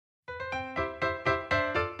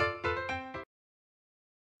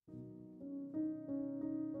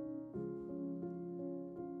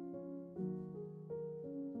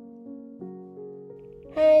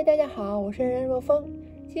嗨，大家好，我是冉冉若风。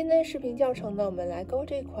今天的视频教程呢，我们来钩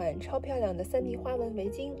这款超漂亮的3D 花纹围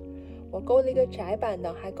巾。我钩了一个窄版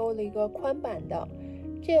的，还钩了一个宽版的。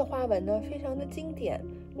这个花纹呢，非常的经典。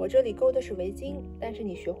我这里钩的是围巾，但是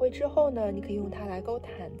你学会之后呢，你可以用它来钩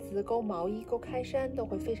毯子、钩毛衣、钩开衫，都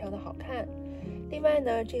会非常的好看。另外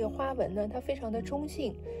呢，这个花纹呢，它非常的中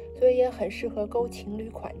性，所以也很适合钩情侣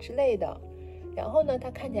款之类的。然后呢，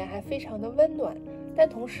它看起来还非常的温暖，但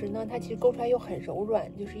同时呢，它其实钩出来又很柔软，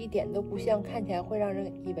就是一点都不像看起来会让人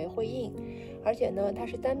以为会硬。而且呢，它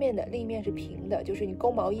是单面的，另一面是平的，就是你钩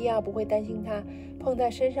毛衣啊，不会担心它碰在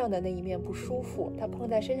身上的那一面不舒服，它碰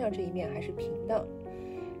在身上这一面还是平的。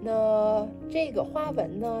那这个花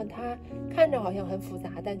纹呢，它看着好像很复杂，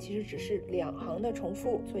但其实只是2行的重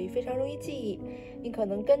复，所以非常容易记忆。你可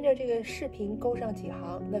能跟着这个视频钩上几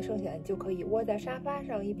行，那剩下你就可以窝在沙发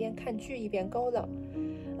上一边看剧一边钩了。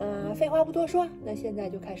废话不多说，那现在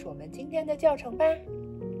就开始我们今天的教程吧。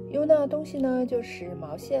用到的东西呢，就是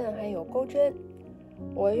毛线还有钩针。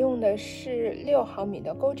我用的是6毫米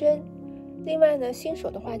的钩针。另外呢，新手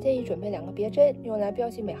的话建议准备2个别针，用来标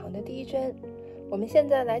记每行的第一针。我们现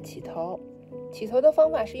在来起头，起头的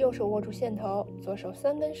方法是右手握住线头，左手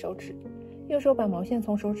3根手指，右手把毛线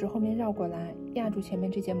从手指后面绕过来，压住前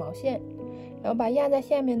面这节毛线，然后把压在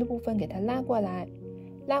下面的部分给它拉过来，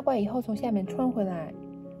拉过来以后从下面穿回来，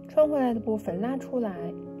穿回来的部分拉出来，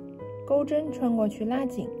钩针穿过去拉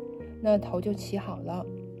紧，那头就起好了。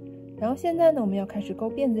然后现在呢，我们要开始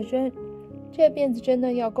钩辫子针。这个辫子针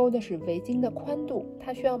呢，要钩的是围巾的宽度，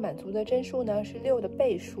它需要满足的针数呢是6的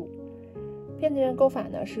倍数。辫子针钩法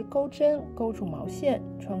呢是钩针勾住毛线，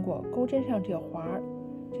穿过钩针上这个环儿，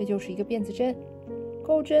这就是一个辫子针。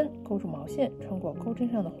钩针勾住毛线，穿过钩针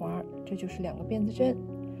上的环儿，这就是2个辫子针。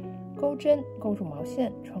钩针勾住毛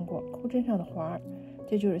线，穿过钩针上的环儿，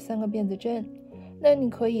这就是3个辫子针。那你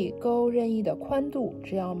可以钩任意的宽度，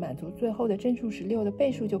只要满足最后的针数是6的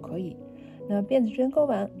倍数就可以。那辫子针钩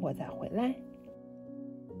完，我再回来。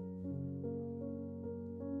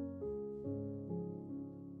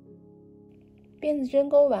辫子针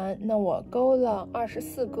钩完，那我钩了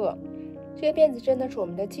24个。这个辫子针呢是我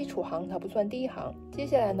们的基础行，它不算第一行。接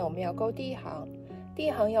下来呢，我们要钩第一行。第一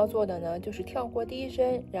行要做的呢，就是跳过第一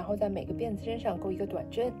针，然后在每个辫子针上钩一个短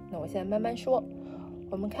针。那我现在慢慢说。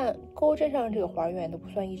我们看钩针上这个环永远都不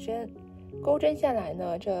算1针，钩针下来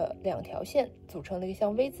呢，这2条线组成了一个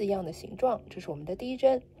像 V 字一样的形状，这是我们的第一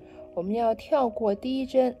针。我们要跳过第一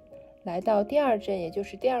针，来到第2针，也就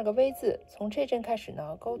是第2个 V 字，从这针开始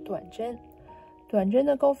呢，钩短针。短针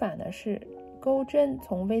的钩法呢是钩针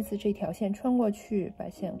从 V 字这条线穿过去，把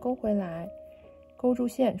线钩回来，钩住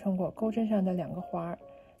线，穿过钩针上的2个环儿。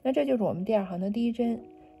那这就是我们第2行的第一针。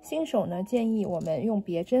新手呢建议我们用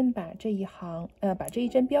别针把这一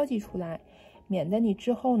针标记出来，免得你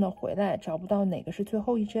之后呢回来找不到哪个是最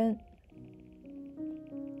后一针。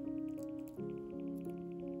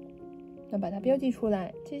那把它标记出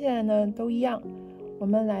来，接下来呢都一样，我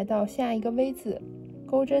们来到下一个 V 字，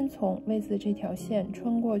钩针从 V 字这条线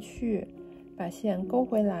穿过去，把线钩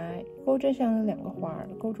回来，钩针上的2个环儿，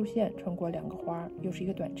钩住线，穿过2个环儿，又是一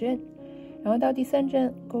个短针。然后到第3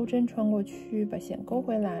针，钩针穿过去，把线钩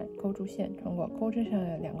回来，钩住线，穿过钩针上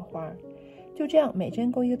的2个环儿。就这样，每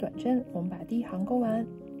针钩一个短针，我们把第一行钩完。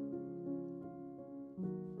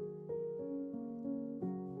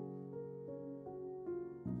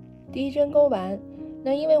第一针钩完，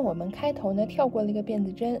那因为我们开头呢跳过了一个辫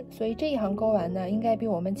子针，所以这一行钩完呢，应该比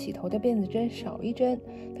我们起头的辫子针少1针，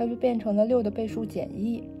它就变成了6的倍数减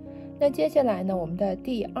1。那接下来呢，我们的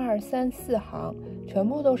第2、3、4行全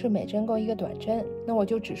部都是每针钩一个短针。那我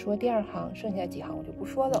就只说第2行，剩下几行我就不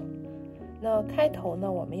说了。那开头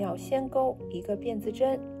呢，我们要先钩一个辫子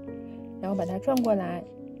针，然后把它转过来。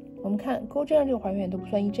我们看钩针上这个环永远都不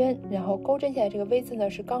算1针，然后钩针下来这个 V 字呢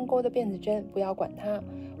是刚钩的辫子针，不要管它。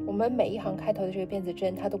我们每一行开头的这个辫子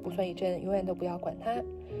针，它都不算1针，永远都不要管它。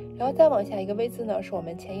然后再往下一个 V 字呢，是我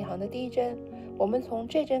们前一行的第一针。我们从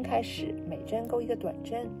这针开始，每针钩一个短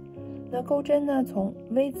针。那钩针呢，从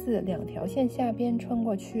V 字2条线下边穿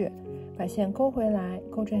过去，把线钩回来，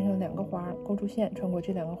钩针上2个环儿，钩住线，穿过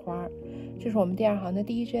这2个环儿，这是我们第2行的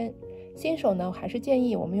第一针。新手呢，还是建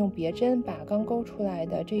议我们用别针把刚钩出来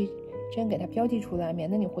的这一针给它标记出来，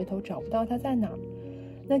免得你回头找不到它在哪儿。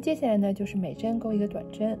那接下来呢，就是每针钩一个短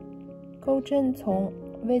针，钩针从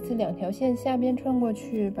V 字2条线下边穿过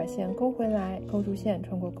去，把线钩回来，钩住线，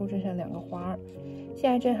穿过钩针上2个环儿。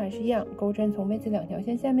下一针还是一样，钩针从 V 字2条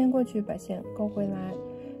线下面过去，把线钩回来，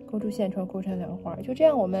钩住线穿钩针2个花，就这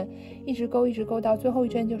样我们一直钩到最后一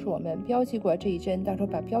针，就是我们标记过这一针，到时候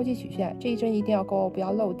把标记取下来，这一针一定要钩，不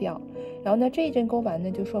要漏掉。然后呢，这一针钩完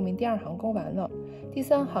呢，就说明第2行钩完了。第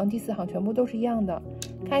3行、第4行全部都是一样的，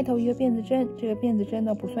开头一个辫子针，这个辫子针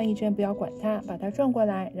呢不算一针，不要管它，把它转过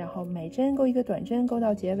来，然后每针钩一个短针，钩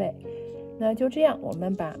到结尾。那就这样，我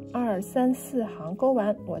们把2、3、4行钩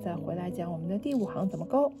完，我再回来讲我们的第5行怎么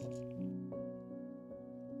钩。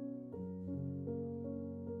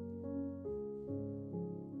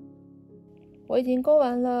我已经钩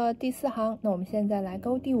完了第4行，那我们现在来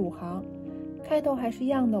钩第5行。开头还是一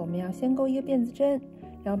样的，我们要先钩一个辫子针，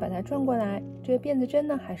然后把它转过来，这个辫子针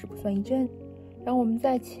呢还是不算一针，然后我们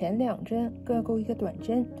在前2针各钩一个短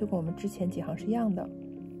针，就跟我们之前几行是一样的。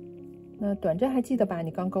那短针还记得吧？你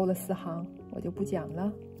刚钩了4行，我就不讲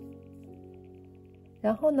了。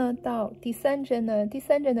然后呢，到第3针呢，第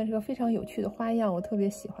3针呢是个非常有趣的花样，我特别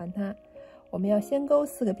喜欢它。我们要先钩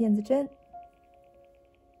4个辫子针，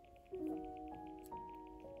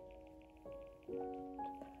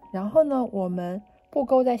然后呢，我们不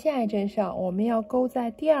钩在下一针上，我们要钩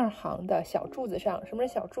在第2行的小柱子上。什么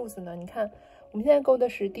是小柱子呢？你看，我们现在钩的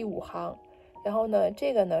是第5行，然后呢，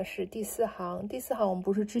这个呢是第4行。第4行我们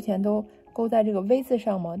不是之前都钩在这个 V 字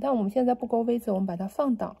上吗？但我们现在不钩 V 字，我们把它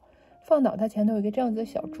放倒，它前头有一个这样子的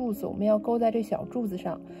小柱子，我们要钩在这小柱子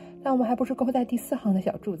上。但我们还不是钩在第4行的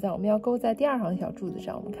小柱子上，我们要钩在第2行的小柱子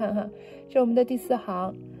上。我们看哈，这是我们的第4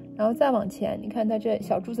行。然后再往前，你看它这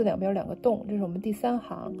小柱子两边有2个洞，这是我们第3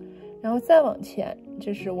行。然后再往前，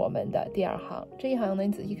这是我们的第2行。这一行呢，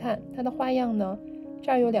你仔细看它的花样呢，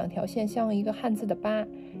这儿有2条线，像一个汉字的8，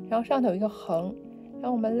然后上头有一个横，然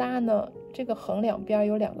后我们拉呢，这个横两边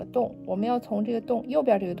有2个洞，我们要从这个洞右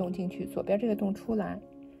边这个洞进去，左边这个洞出来。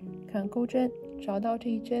看钩针，找到这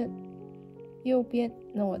一针，右边。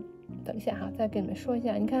那我等一下哈，再跟你们说一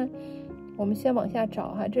下，你看。我们先往下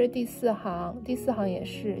找哈，这是第4行，第4行也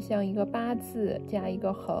是像一个8字加一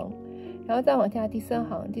个横，然后再往下第3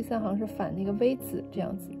行，第3行是反那个 V 字这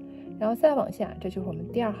样子，然后再往下，这就是我们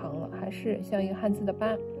第2行了，还是像一个汉字的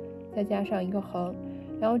8，再加上一个横，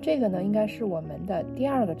然后这个呢应该是我们的第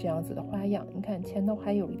2个这样子的花样，你看前头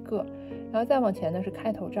还有一个，然后再往前呢是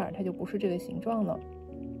开头这儿，它就不是这个形状了，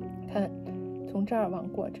看从这儿往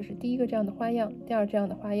过，这是第1个这样的花样，第2这样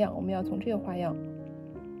的花样，我们要从这个花样。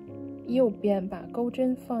右边把钩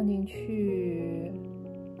针放进去，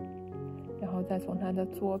然后再从它的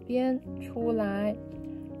左边出来。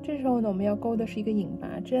这时候呢，我们要钩的是一个引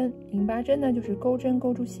拔针。引拔针呢，就是钩针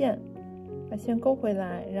钩住线，把线钩回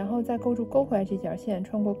来，然后再钩住钩回来这条线，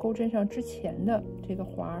穿过钩针上之前的这个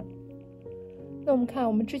环。那我们看，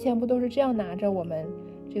我们之前不都是这样拿着我们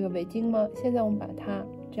这个围巾吗？现在我们把它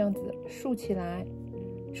这样子竖起来，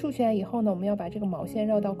竖起来以后呢，我们要把这个毛线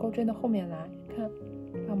绕到钩针的后面来，看。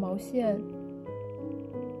把毛线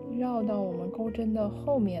绕到我们钩针的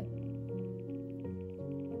后面，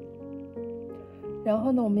然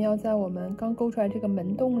后呢，我们要在我们刚钩出来这个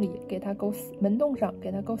门洞里给它钩门洞上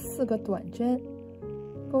给它钩4个短针，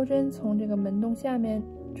钩针从这个门洞下面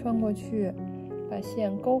穿过去，把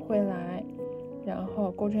线钩回来，然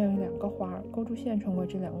后钩针有2个环，钩住线穿过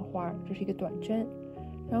这2个环，这是一个短针，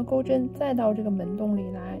然后钩针再到这个门洞里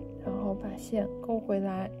来，然后把线钩回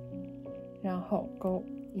来。然后钩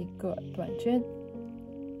一个短针，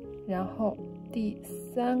然后第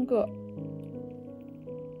3个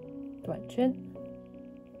短针，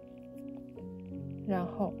然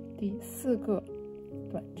后第4个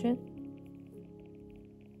短针。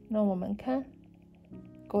那我们看，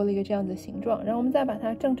钩了一个这样子的形状，然后我们再把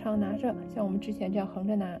它正常拿着，像我们之前这样横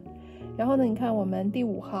着拿。然后呢，你看我们第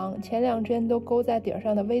5行前2针都钩在底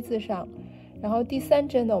上的 V 字上，然后第3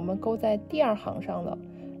针呢，我们钩在第2行上了。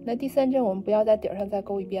那第3针我们不要在底上再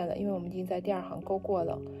钩一遍了，因为我们已经在第2行钩过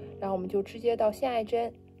了，然后我们就直接到下一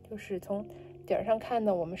针，就是从底上看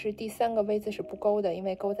呢，我们是第3个 V 字是不钩的，因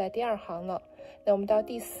为钩在第2行了。那我们到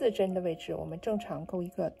第4针的位置，我们正常钩一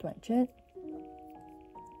个短针。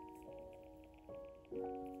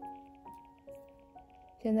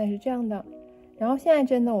现在是这样的，然后下一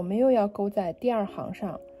针呢，我们又要钩在第2行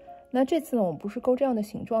上。那这次呢，我们不是钩这样的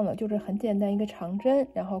形状了，就是很简单一个长针，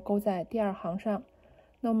然后钩在第2行上。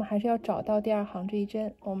那我们还是要找到第2行这一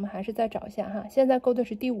针，我们还是再找一下哈。现在钩的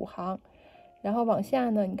是第5行，然后往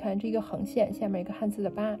下呢，你看这个横线下面一个汉字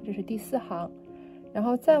的8，这是第4行，然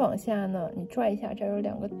后再往下呢，你拽一下，这儿有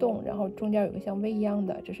2个洞，然后中间有个像 V 一样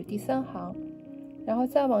的，这是第3行，然后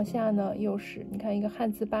再往下呢，又是你看一个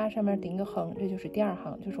汉字8上面顶一个横，这就是第2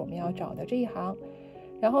行，就是我们要找的这一行。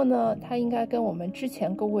然后呢，它应该跟我们之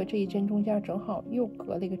前钩过这一针中间正好又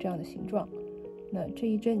隔了一个这样的形状，那这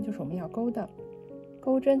一针就是我们要钩的。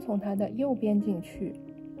钩针从它的右边进去，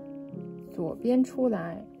左边出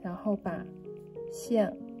来，然后把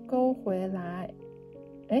线勾回来。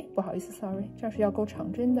哎，不好意思 ，sorry， 这是要钩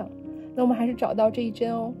长针的。那我们还是找到这一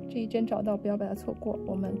针哦，这一针找到，不要把它错过。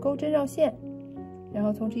我们钩针绕线，然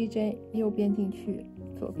后从这一针右边进去，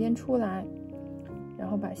左边出来，然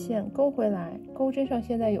后把线勾回来。钩针上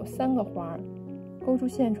现在有3个环，勾住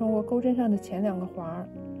线穿过钩针上的前2个环，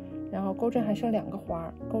然后钩针还剩2个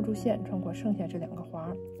环，勾住线穿过剩下这2个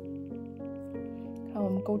环。看，我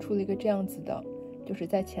们勾出了一个这样子的，就是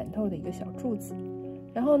在前头的一个小柱子。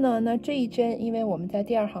然后呢，那这一针因为我们在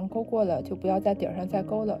第2行勾过了，就不要在底儿上再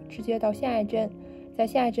勾了，直接到下一针，在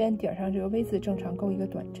下一针底儿上这个 V 字正常勾一个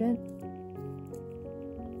短针。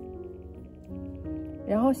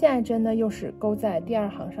然后下一针呢又是勾在第2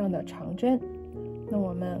行上的长针。那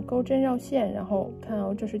我们钩针绕线，然后看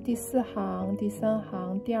哦，这是第4行、第3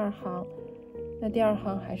行、第2行。那第2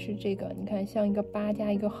行还是这个，你看像一个8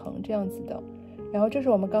加一个横这样子的。然后这是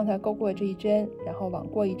我们刚才勾过的这一针，然后往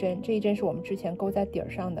过一针，这一针是我们之前勾在底儿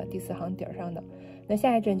上的第4行底儿上的。那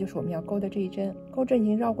下一针就是我们要勾的这一针，钩针已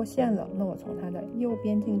经绕过线了，那我从它的右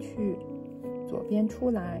边进去，左边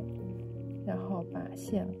出来，然后把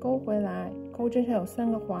线勾回来。钩针上有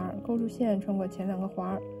3个环，勾住线穿过前2个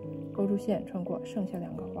环，勾住线穿过剩下2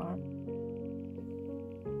个环。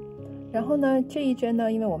然后呢，这一针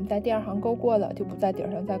呢，因为我们在第2行勾过了，就不在底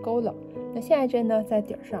儿上再勾了。那下一针呢，在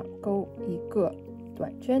底儿上勾一个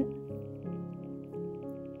短针。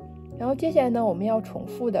然后接下来呢，我们要重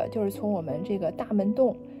复的就是从我们这个大门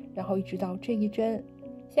洞，然后一直到这一针。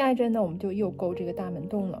下一针呢，我们就又勾这个大门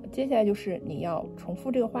洞了。接下来就是你要重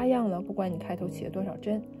复这个花样了，不管你开头起了多少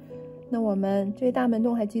针。那我们这大门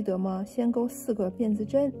洞还记得吗？先勾4个辫子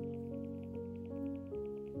针，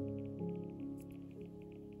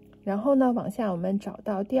然后呢，往下我们找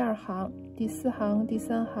到第2行、第4行、第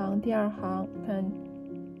3行、第2行，看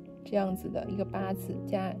这样子的一个8字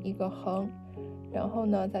加一个横。然后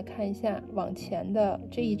呢，再看一下往前的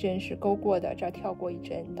这一针是勾过的，这儿跳过一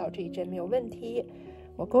针，到这一针没有问题。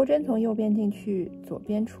我钩针从右边进去，左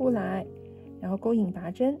边出来，然后勾引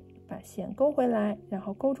拔针，把线勾回来，然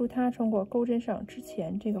后勾住它，穿过钩针上之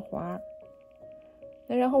前这个环。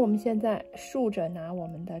那然后我们现在竖着拿我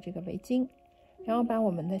们的这个围巾，然后把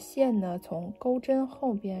我们的线呢从钩针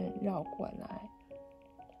后边绕过来。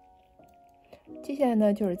接下来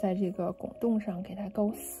呢，就是在这个拱洞上给它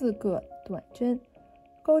勾4个短针，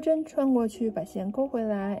钩针穿过去，把线勾回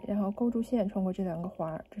来，然后勾住线穿过这2个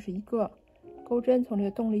环，这是一个。钩针从这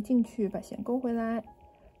个洞里进去，把线勾回来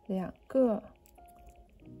，2个、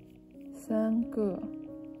3个、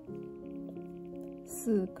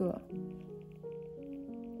4个。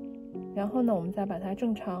然后呢，我们再把它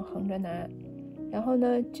正常横着拿。然后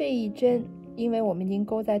呢，这一针因为我们已经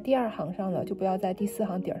勾在第2行上了，就不要在第4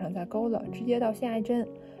行底儿上再勾了，直接到下一针，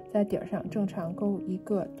在底儿上正常勾一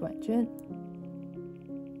个短针。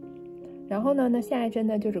然后呢，那下一针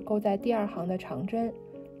呢就是勾在第2行的长针。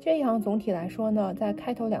这一行总体来说呢，在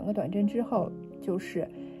开头2个短针之后，就是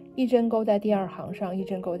一针勾在第2行上，一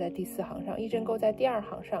针勾在第4行上，一针勾在第2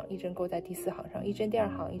行上，一针勾在第4行上，一针第2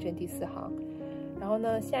行，一针第4行。然后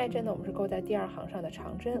呢，下一针呢，我们是勾在第2行上的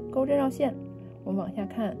长针，钩针绕线。我们往下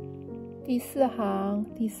看，第4行、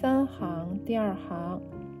第3行、第2行，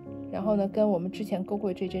然后呢，跟我们之前勾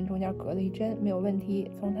过这针中间隔了一针，没有问题。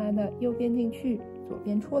从它的右边进去，左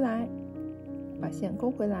边出来，把线勾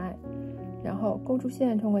回来，然后勾住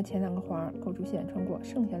线穿过前2个环，勾住线穿过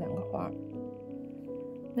剩下2个环。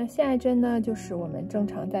那下一针呢，就是我们正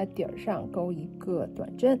常在底儿上勾一个短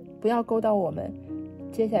针，不要勾到我们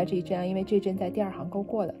接下来这一针啊，因为这针在第2行勾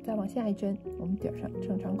过了。再往下一针，我们底儿上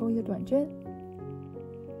正常勾一个短针。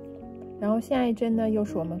然后下一针呢，又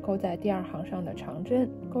是我们勾在第2行上的长针，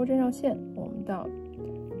钩针绕线。我们到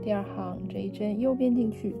第2行这一针右边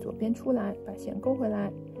进去，左边出来，把线勾回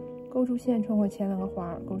来，勾住线穿过前2个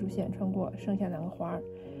环，勾住线穿过剩下2个环。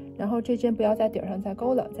然后这针不要在底儿上再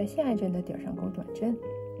勾了，在下一针的底儿上勾短针。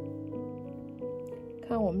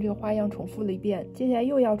看我们这个花样重复了一遍，接下来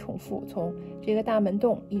又要重复，从这个大门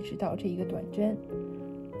洞一直到这一个短针。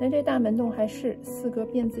那这大门洞还是4个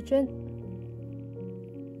辫子针。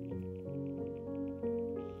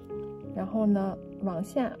然后呢，往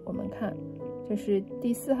下我们看，这是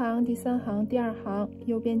第4行、第3行、第2行，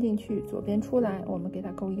右边进去，左边出来，我们给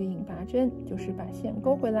它勾一个引拔针，就是把线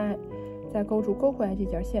勾回来，再勾住勾回来这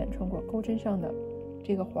节线，穿过钩针上的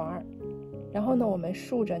这个环。然后呢，我们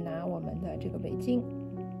竖着拿我们的这个围巾，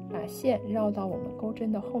把线绕到我们钩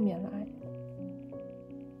针的后面来。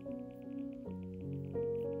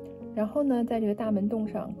然后呢，在这个大门洞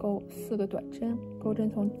上勾4个短针，钩针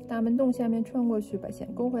从大门洞下面穿过去，把线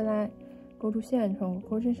勾回来，勾住线穿过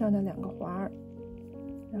钩针上的2个环，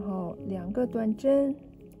然后2个短针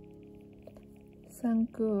3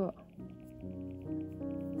个、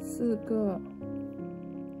4个，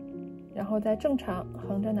然后再正常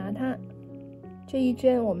横着拿它。这一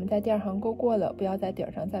针我们在第2行钩过了，不要在底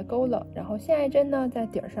儿上再钩了。然后下一针呢，在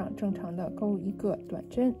底儿上正常的钩一个短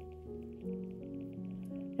针。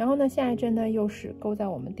然后呢，下一针呢又是钩在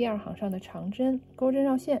我们第2行上的长针，钩针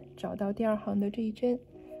绕线，找到第2行的这一针，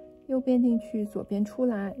右边进去，左边出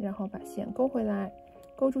来，然后把线勾回来，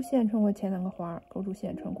勾住线穿过前2个环，勾住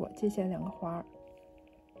线穿过接下来2个环。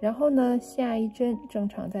然后呢，下一针正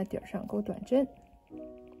常在底儿上钩短针，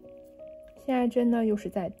下一针呢又是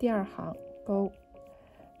在第2行钩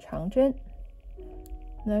长针。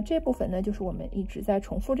那这部分呢就是我们一直在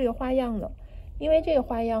重复这个花样了，因为这个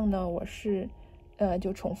花样呢我是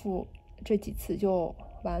就重复这几次就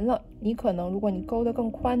完了。你可能如果你钩得更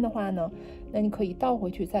宽的话呢，那你可以倒回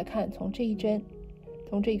去再看从这一针，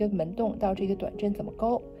从这个门洞到这个短针怎么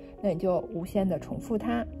钩，那你就无限的重复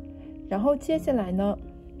它。然后接下来呢，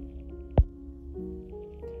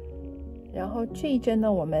然后这一针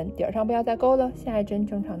呢我们底儿上不要再钩了，下一针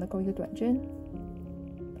正常的钩一个短针。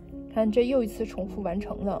看这又一次重复完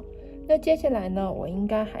成了。那接下来呢，我应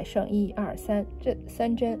该还剩1、2、3这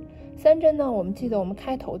3针。3针呢，我们记得我们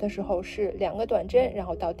开头的时候是2个短针，然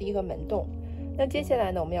后到第1个门洞。那接下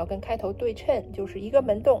来呢，我们要跟开头对称，就是1个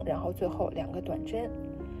门洞，然后最后2个短针。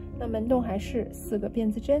那门洞还是4个辫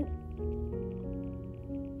子针。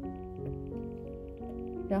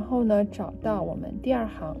然后呢，找到我们第2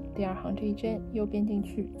行这一针，右边进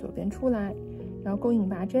去，左边出来。然后钩引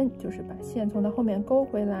拔针，就是把线从它后面勾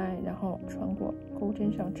回来，然后穿过钩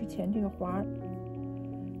针上之前这个环。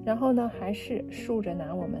然后呢，还是竖着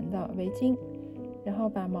拿我们的围巾，然后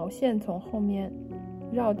把毛线从后面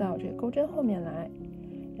绕到这个钩针后面来，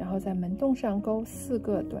然后在门洞上钩4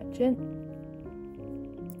个短针。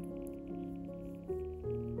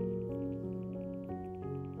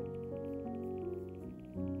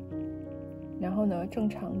然后呢，正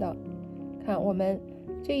常的看我们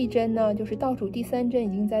这一针呢，就是倒数第3针已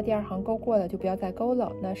经在第2行钩过了，就不要再钩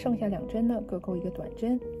了。那剩下2针呢，各钩1个短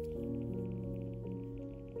针。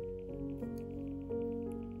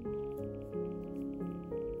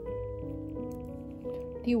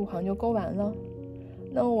第5行就钩完了。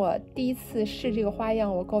那我第一次试这个花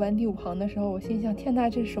样，我钩完第5行的时候，我心想：天哪，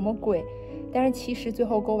这是什么鬼？但是其实最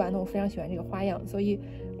后钩完了，我非常喜欢这个花样，所以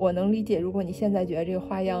我能理解，如果你现在觉得这个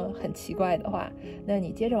花样很奇怪的话，那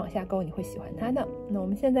你接着往下钩，你会喜欢它的。那我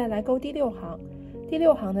们现在来钩第6行。第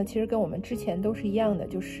6行呢，其实跟我们之前都是一样的，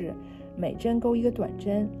就是每针钩1个短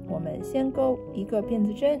针。我们先钩1个辫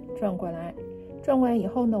子针，转过来，转过来以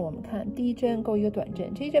后呢，我们看第1针钩1个短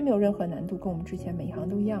针，这一针没有任何难度，跟我们之前每一行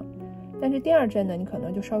都一样。但是第2针呢，你可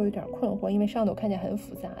能就稍微有点困惑，因为上头看起来很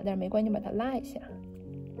复杂，但是没关系，你把它拉一下，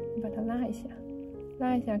你把它拉一下，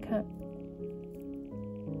拉一下看。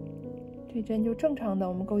这针就正常的，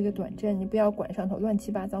我们钩1个短针，你不要管上头乱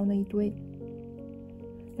七八糟那一堆。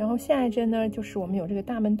然后下一针呢，就是我们有这个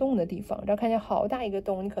大门洞的地方，这看见好大一个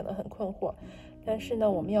洞，你可能很困惑。但是呢，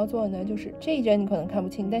我们要做的呢，就是这一针你可能看不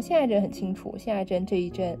清，但下一针很清楚。下一针这一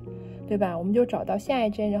针，对吧？我们就找到下一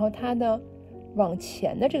针，然后它的往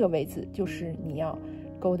前的这个位置就是你要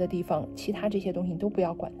钩的地方，其他这些东西你都不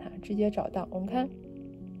要管它，直接找到。我们看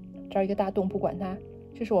这儿一个大洞，不管它，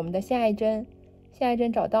这是我们的下一针。下一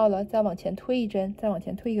针找到了，再往前推一针，再往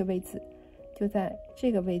前推一个位置，就在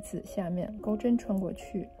这个位置下面钩针穿过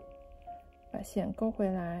去，把线勾回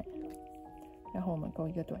来，然后我们钩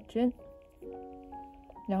1个短针，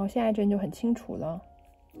然后下一针就很清楚了，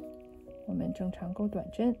我们正常钩短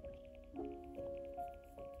针。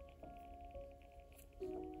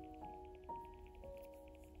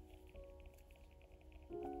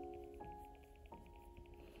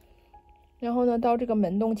然后呢，到这个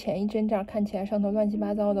门洞前一针这儿看起来上头乱七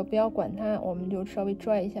八糟的，不要管它，我们就稍微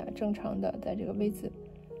拽一下，正常的在这个位置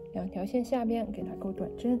2条线下边给它钩短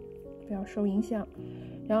针，不要受影响。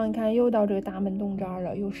然后你看又到这个大门洞这儿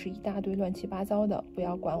了，又是一大堆乱七八糟的，不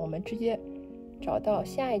要管，我们直接找到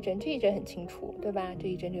下一针，这一针很清楚，对吧？这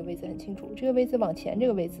一针这个位置很清楚，这个位置往前这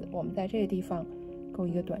个位置，我们在这个地方钩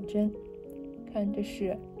1个短针。看这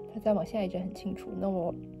是它再往下一针很清楚，那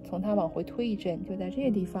我从它往回推一针，就在这个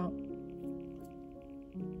地方。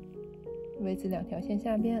位置2条线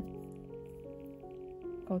下边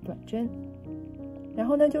钩短针，然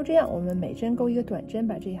后呢就这样，我们每针钩1个短针，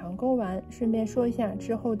把这一行钩完。顺便说一下，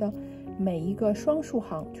之后的每一个双数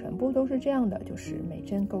行全部都是这样的，就是每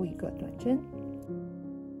针钩1个短针。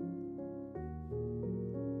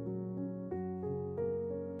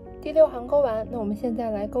第6行钩完，那我们现在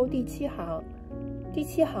来钩第7行。第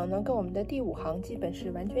7行呢，跟我们的第5行基本是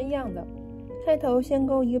完全一样的。开头先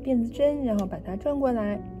钩1个辫子针，然后把它转过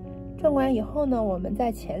来。转过来以后呢，我们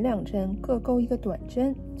在前2针各钩一个短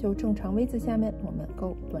针，就正常 V 字下面我们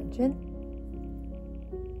钩短针。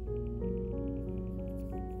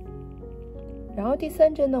然后第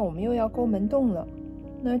3针呢，我们又要钩门洞了。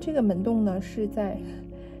那这个门洞呢是在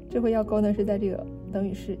这回要钩呢是在这个，等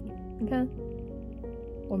于是你看，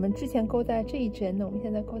我们之前钩在这一针呢，我们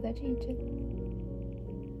现在钩在这一针，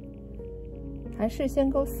还是先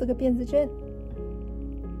钩4个辫子针。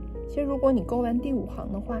其实如果你钩完第5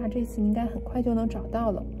行的话，这次你应该很快就能找到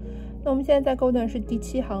了。那我们现在在钩的是第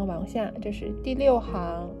7行往下，这是第6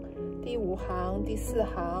行、第5行、第4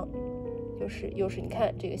行，又是你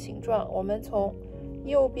看这个形状，我们从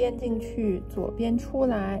右边进去，左边出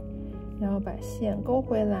来，然后把线勾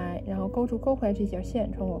回来，然后勾住勾回来这节线，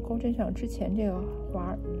穿过钩针上之前这个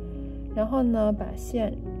环，然后呢把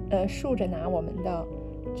线竖着拿我们的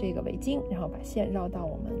这个围巾，然后把线绕到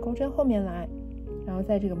我们钩针后面来，然后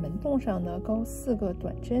在这个门洞上呢钩4个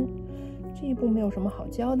短针。这一步没有什么好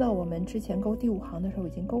教的，我们之前钩第5行的时候已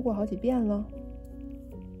经钩过好几遍了。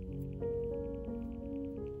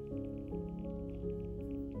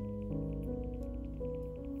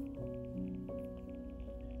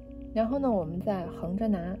然后呢，我们再横着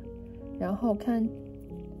拿，然后看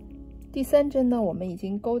第3针呢，我们已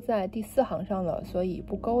经钩在第4行上了，所以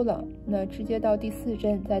不钩了。那直接到第4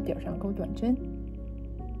针，在底上钩短针。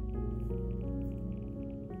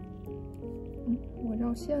我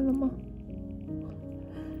绕线了吗？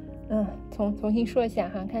重新说一下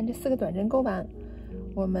哈，看这4个短针钩完，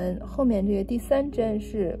我们后面这个第3针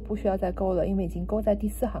是不需要再钩了，因为已经钩在第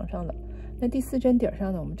4行上了。那第4针底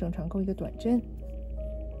上呢，我们正常钩一个短针。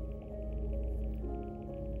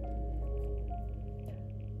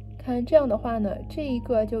看这样的话呢，这一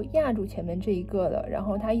个就压住前面这一个了，然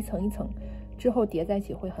后它一层一层之后叠在一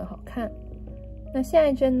起会很好看。那下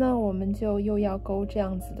一针呢，我们就又要钩这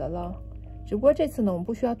样子的了，只不过这次呢，我们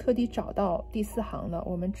不需要特地找到第4行了，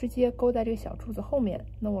我们直接钩在这个小柱子后面。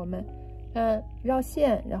那我们绕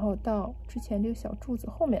线，然后到之前这个小柱子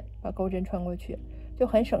后面，把钩针穿过去，就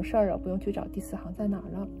很省事儿了，不用去找第4行在哪儿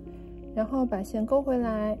了。然后把线勾回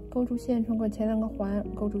来，勾住线穿过前2个环，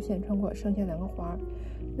勾住线穿过剩下2个环。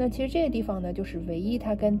那其实这个地方呢，就是唯一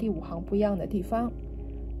它跟第5行不一样的地方。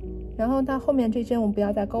然后它后面这针我们不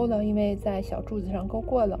要再钩了，因为在小柱子上钩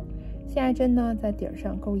过了。下一针呢，在底儿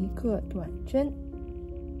上钩一个短针。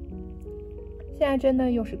下一针呢，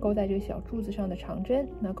又是钩在这个小柱子上的长针。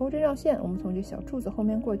那钩针绕线，我们从这小柱子后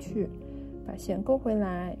面过去，把线勾回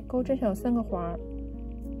来，钩针上有3个环，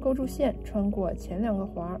勾住线穿过前2个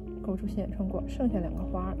环，勾住线穿过剩下2个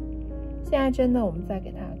环。下一针呢，我们再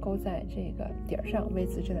给它钩在这个底儿上，V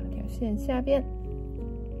字这2条线下边。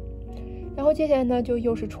然后接下来呢，就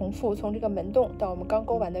又是重复从这个门洞到我们刚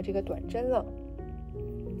钩完的这个短针了。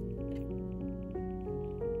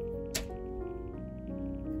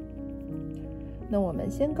那我们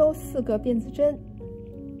先钩4个辫子针，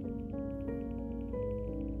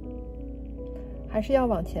还是要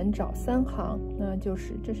往前找3行，那就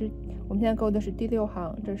是这是我们现在钩的是第6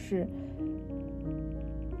行，这是。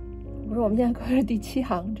不是，我们现在钩的是第7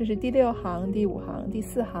行，这是第6行、第5行、第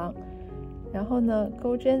4行。然后呢，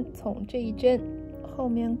钩针从这一针后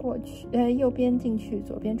面过去，右边进去，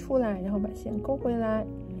左边出来，然后把线勾回来，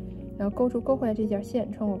然后勾住勾回来这条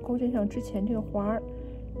线，穿过钩针上之前这个环儿。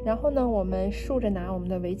然后呢，我们竖着拿我们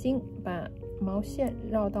的围巾，把毛线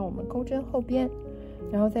绕到我们钩针后边，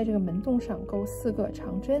然后在这个门洞上钩4个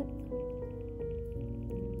长针。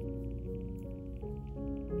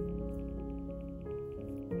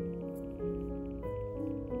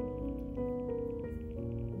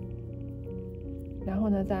然后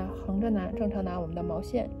呢，再横着拿，正常拿我们的毛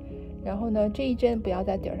线，然后呢，这一针不要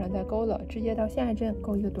在底儿上再钩了，直接到下一针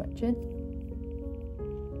钩一个短针。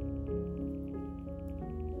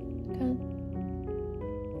看，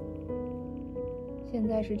现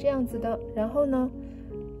在是这样子的。然后呢，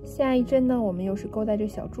下一针呢，我们又是钩在这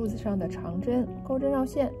小柱子上的长针，钩针绕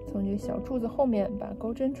线，从这个小柱子后面把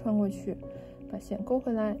钩针穿过去，把线勾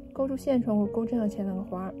回来，勾住线穿过钩针上前2个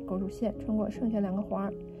环，勾住线穿过剩下2个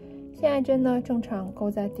环。下一针呢，正常钩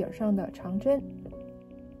在底儿上的长针，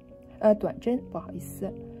短针，不好意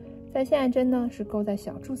思。再下一针呢，是钩在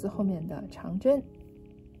小柱子后面的长针。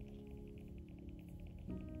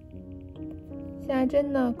下一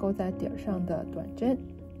针呢，钩在底儿上的短针。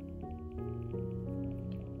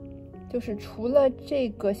就是除了这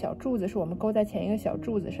个小柱子是我们钩在前一个小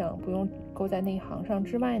柱子上，不用钩在那一行上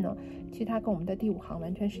之外呢，其他跟我们的第5行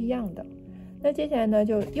完全是一样的。那接下来呢，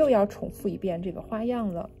就又要重复一遍这个花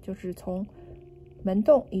样了，就是从门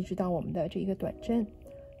洞一直到我们的这一个短针。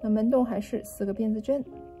那门洞还是4个辫子针。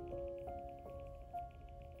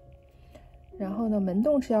然后呢，门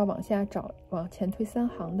洞是要往下找，往前推3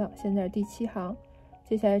行的，现在是第7行，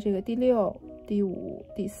接下来这个第6、第5、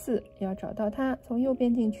第4要找到它，从右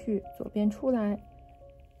边进去，左边出来，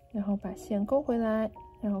然后把线勾回来，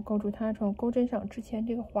然后勾住它，从钩针上之前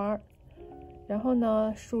这个环儿，然后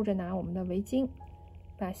呢，竖着拿我们的围巾，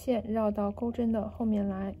把线绕到钩针的后面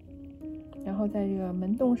来，然后在这个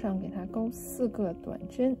门洞上给它钩4个短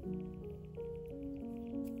针。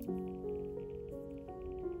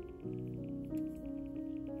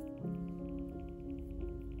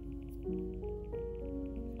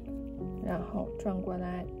然后转过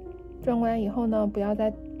来，转过来以后呢，不要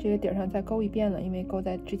在这个底上再勾一遍了，因为勾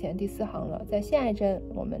在之前第4行了。在下一针，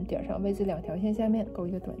我们底上位置2条线下面勾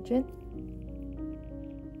一个短针。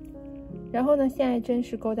然后呢，下一针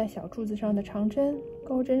是勾在小柱子上的长针，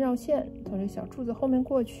钩针绕线，从这小柱子后面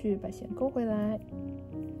过去，把线勾回来，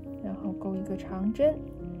然后勾一个长针。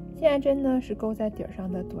下一针呢是勾在底上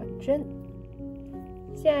的短针，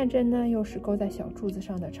下一针呢又是勾在小柱子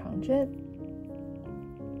上的长针。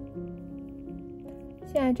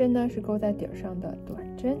下一针呢是勾在底上的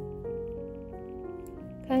短针。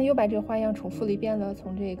看，又把这个花样重复了一遍了，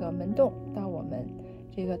从这个门洞到我们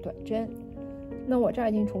这个短针。那我这儿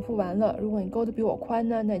已经重复完了，如果你勾的比我宽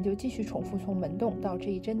呢，那你就继续重复从门洞到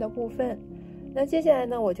这一针的部分。那接下来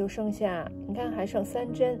呢，我就剩下，你看还剩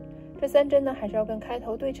3针，这3针呢还是要跟开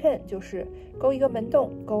头对称，就是勾一个门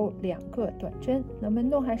洞，勾2个短针。那门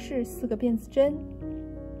洞还是4个辫子针。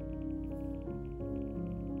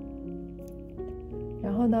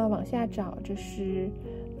然后呢，往下找，这是，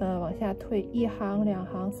往下退1行、2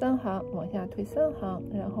行、3行，往下退3行，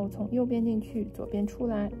然后从右边进去，左边出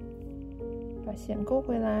来，把线勾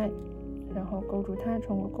回来，然后勾住它，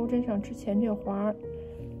从我钩针上之前这个环儿，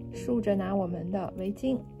竖着拿我们的围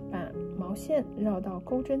巾，把毛线绕到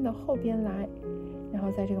钩针的后边来，然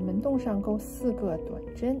后在这个门洞上钩4个短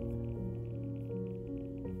针。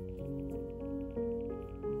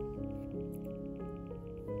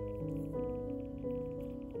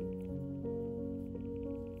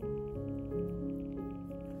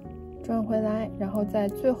转回来，然后在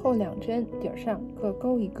最后2针底上各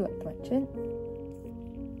钩一个短针。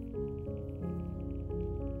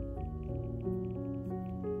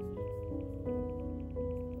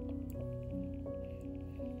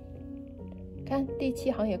看，第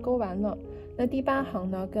7行也钩完了。那第8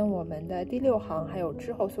行呢，跟我们的第6行还有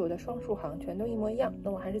之后所有的双数行全都一模一样。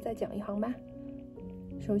那我还是再讲一行吧。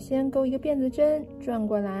首先钩一个辫子针，转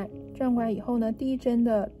过来，转过来以后呢，第1针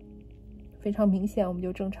的非常明显，我们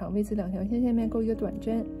就正常位置2条线下面钩一个短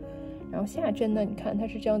针，然后下针呢，你看它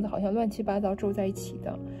是这样子，好像乱七八糟皱在一起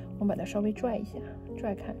的，我们把它稍微拽一下，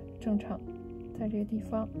拽开，正常，在这个地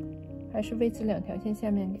方还是位置2条线下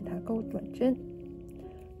面给它钩短针。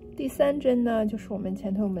第3针呢，就是我们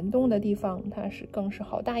前头有门洞的地方，它是更是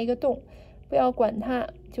好大一个洞，不要管它，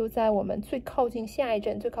就在我们最靠近下一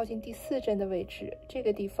针、最靠近第4针的位置，这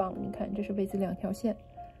个地方，你看这是位置2条线，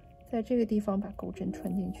在这个地方把钩针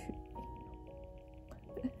穿进去。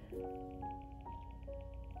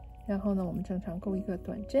然后呢，我们正常钩一个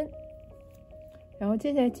短针，然后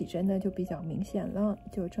接下来几针呢就比较明显了，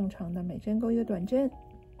就正常的每针钩一个短针。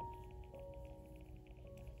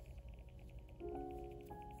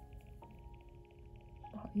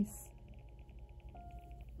不好意思，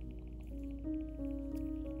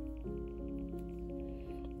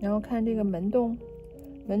然后看这个门洞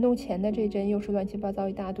前的这针又是乱七八糟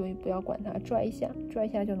一大堆，不要管它，拽一下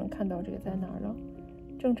就能看到这个在哪儿了。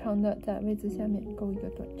正常的在位置下面钩一个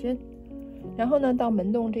短针，然后呢，到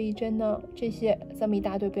门洞这一针呢，这些这么一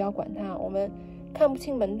大堆不要管它。我们看不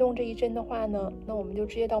清门洞这一针的话呢，那我们就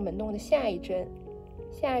直接到门洞的下一针，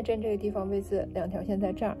这个地方位置2条线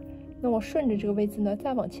在这儿，那我顺着这个位置呢，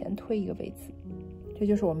再往前推一个位置，这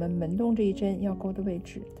就是我们门洞这一针要钩的位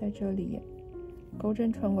置，在这里，钩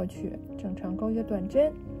针穿过去，正常钩一个短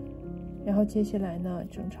针，然后接下来呢，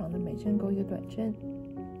正常的每针钩一个短针，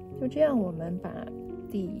就这样我们把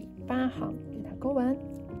第8行给它钩完。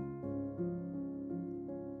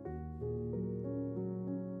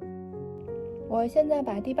我现在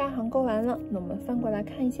把第8行钩完了，那我们翻过来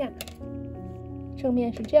看一下，正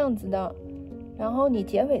面是这样子的，然后你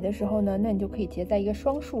结尾的时候呢，那你就可以结在一个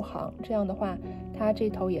双数行，这样的话它这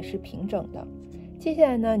头也是平整的。接下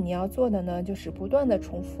来呢，你要做的呢，就是不断的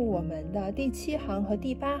重复我们的第7行和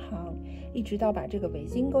第8行，一直到把这个围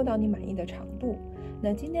巾钩到你满意的长度。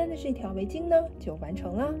那今天的这条围巾呢，就完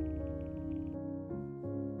成了。